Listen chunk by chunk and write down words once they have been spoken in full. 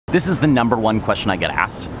This is the #1 question I get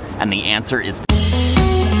asked, and the answer is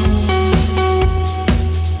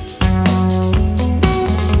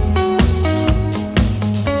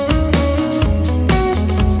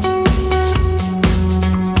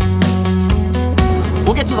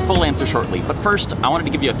we'll get to the full answer shortly, but first I wanted to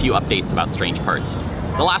give you a few updates about Strange Parts.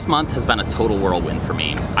 The last month has been a total whirlwind for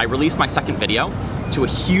me. I released my second video to a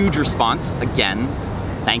huge response. Again,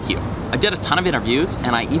 thank you. I did a ton of interviews,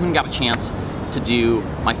 and I even got a chance to do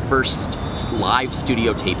my first live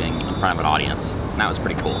studio taping in front of an audience, and that was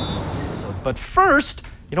pretty cool. But first,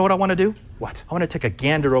 you know what I want to do? What? I want to take a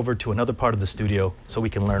gander over to another part of the studio so we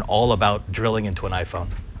can learn all about drilling into an iPhone.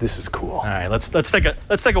 This is cool. All right, let's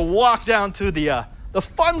take a walk down to the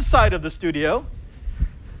fun side of the studio.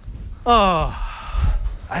 Oh,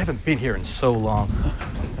 I haven't been here in so long.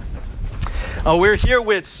 We're here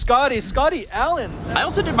with Scotty Allen. I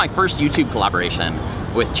also did my first YouTube collaboration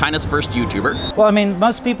with China's first YouTuber. Well, I mean,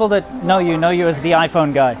 most people that know you as the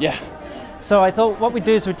iPhone guy. Yeah. So I thought what we'd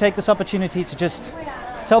do is we'd take this opportunity to just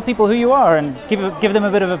tell people who you are and give them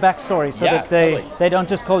a bit of a backstory so that they don't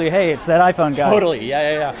just call you, hey, it's that iPhone guy. Totally,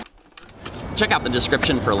 yeah. Check out the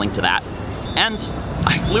description for a link to that. And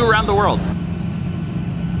I flew around the world.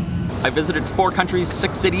 I visited 4 countries,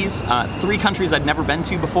 6 cities, 3 countries I'd never been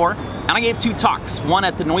to before, and I gave 2 talks, one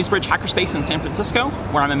at the Noisebridge Hackerspace in San Francisco,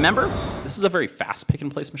 where I'm a member. This is a very fast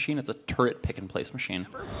pick-and-place machine. It's a turret pick-and-place machine.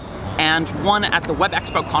 And one at the Web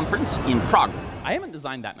Expo conference in Prague. I haven't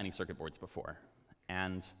designed that many circuit boards before,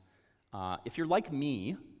 and if you're like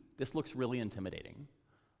me, this looks really intimidating.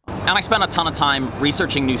 And I spent a ton of time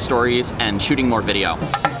researching new stories and shooting more video.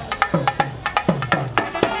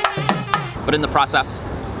 But in the process,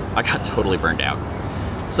 I got totally burned out.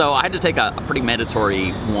 So I had to take a pretty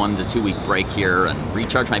mandatory 1 to 2 week break here and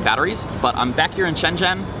recharge my batteries, but I'm back here in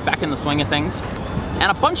Shenzhen, back in the swing of things.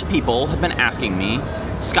 And a bunch of people have been asking me,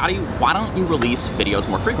 Scotty, why don't you release videos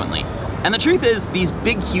more frequently? And the truth is, these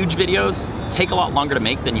big, huge videos take a lot longer to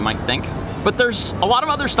make than you might think. But there's a lot of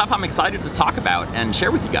other stuff I'm excited to talk about and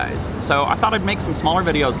share with you guys. So I thought I'd make some smaller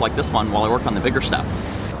videos like this one while I work on the bigger stuff.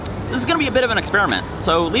 This is gonna be a bit of an experiment,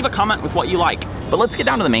 so leave a comment with what you like. But let's get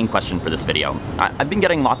down to the main question for this video. I've been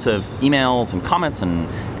getting lots of emails and comments and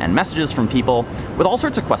messages from people with all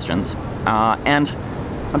sorts of questions. And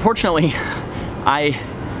unfortunately,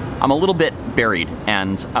 I'm a little bit buried.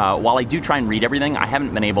 And while I do try and read everything, I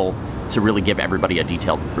haven't been able to really give everybody a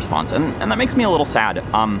detailed response. And that makes me a little sad.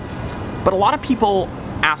 But a lot of people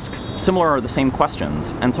ask similar or the same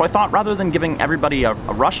questions. And so I thought rather than giving everybody a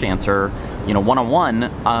rushed answer, you know,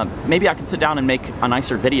 one-on-one, maybe I could sit down and make a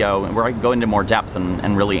nicer video where I can go into more depth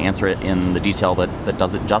and really answer it in the detail that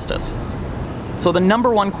does it justice. So the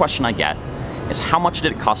 #1 question I get is, how much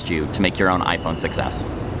did it cost you to make your own iPhone 6S?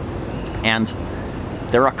 And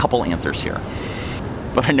there are a couple answers here,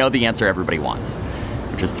 but I know the answer everybody wants,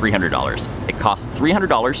 which is $300. It cost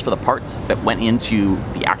 $300 for the parts that went into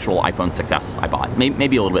the actual iPhone 6S I bought.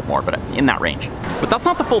 Maybe a little bit more, but in that range. But that's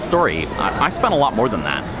not the full story. I spent a lot more than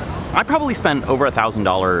that. I probably spent over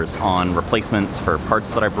 $1,000 on replacements for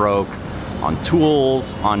parts that I broke, on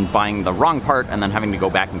tools, on buying the wrong part and then having to go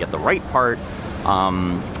back and get the right part.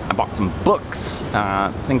 I bought some books,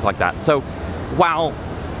 things like that. So while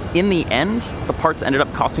in the end, the parts ended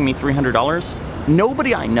up costing me $300,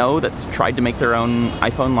 nobody I know that's tried to make their own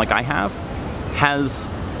iPhone like I have has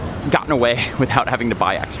gotten away without having to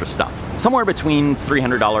buy extra stuff. Somewhere between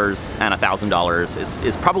 $300 and $1,000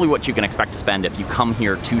 is probably what you can expect to spend if you come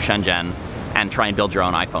here to Shenzhen and try and build your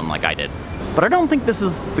own iPhone like I did. But I don't think this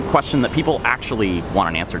is the question that people actually want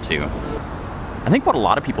an answer to. I think what a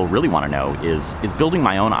lot of people really want to know is building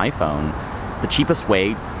my own iPhone the cheapest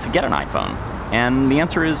way to get an iPhone? And the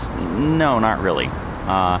answer is no, not really.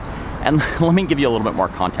 And let me give you a little bit more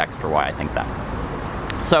context for why I think that.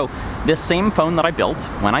 So this same phone that I built,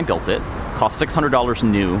 when I built it, cost $600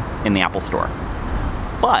 new in the Apple Store.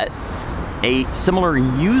 But a similar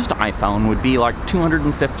used iPhone would be like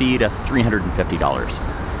 $250 to $350.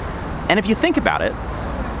 And if you think about it,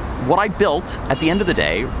 what I built at the end of the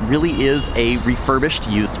day really is a refurbished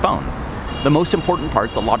used phone. The most important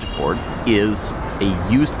part, the logic board, is a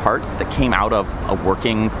used part that came out of a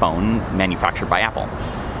working phone manufactured by Apple.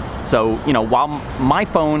 So, you know, while my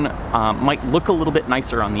phone might look a little bit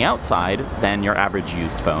nicer on the outside than your average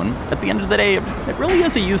used phone, at the end of the day, it really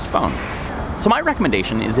is a used phone. So my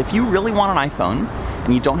recommendation is, if you really want an iPhone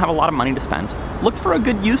and you don't have a lot of money to spend, look for a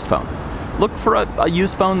good used phone. Look for a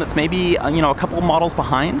used phone that's maybe, you know, a couple models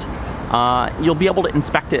behind, you'll be able to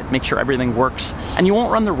inspect it, make sure everything works, and you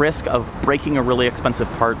won't run the risk of breaking a really expensive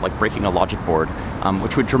part like breaking a logic board,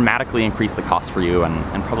 which would dramatically increase the cost for you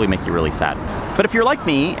and probably make you really sad. But if you're like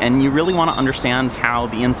me and you really want to understand how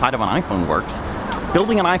the inside of an iPhone works,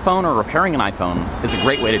 building an iPhone or repairing an iPhone is a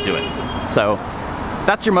great way to do it. So if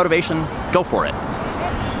that's your motivation, go for it.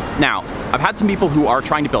 Now, I've had some people who are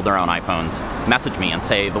trying to build their own iPhones message me and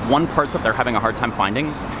say the one part that they're having a hard time finding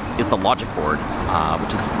is the logic board,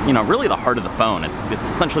 which is, really the heart of the phone. It's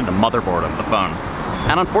essentially the motherboard of the phone.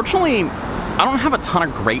 And unfortunately, I don't have a ton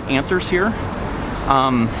of great answers here.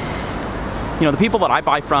 The people that I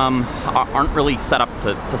buy from aren't really set up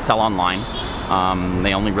to sell online.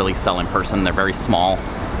 They only really sell in person. They're very small.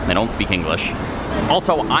 They don't speak English.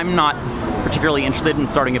 Also, I'm not particularly interested in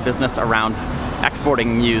starting a business around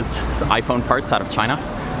exporting used iPhone parts out of China.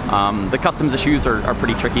 The customs issues are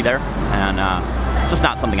pretty tricky there, and it's just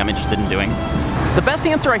not something I'm interested in doing. The best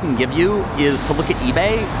answer I can give you is to look at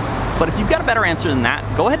eBay, but if you've got a better answer than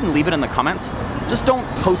that, go ahead and leave it in the comments. Just don't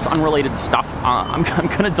post unrelated stuff. I'm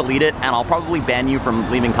gonna delete it, and I'll probably ban you from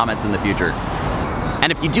leaving comments in the future.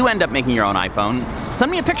 And if you do end up making your own iPhone,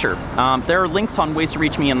 send me a picture. There are links on ways to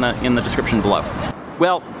reach me in the description below.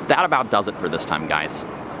 Well, that about does it for this time, guys.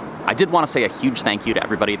 I did want to say a huge thank you to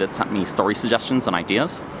everybody that sent me story suggestions and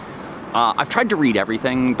ideas. I've tried to read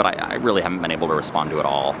everything, but I really haven't been able to respond to it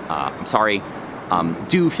all. I'm sorry.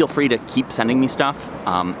 Do feel free to keep sending me stuff.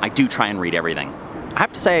 I do try and read everything. I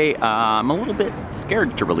have to say, I'm a little bit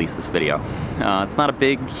scared to release this video. It's not a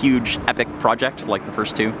big, huge, epic project like the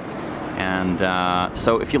first two. And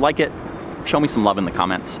so if you like it, show me some love in the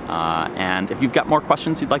comments. And if you've got more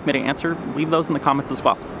questions you'd like me to answer, leave those in the comments as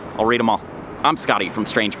well. I'll read them all. I'm Scotty from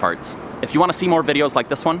Strange Parts. If you want to see more videos like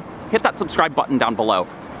this one, hit that subscribe button down below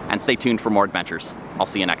and stay tuned for more adventures. I'll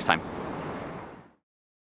see you next time.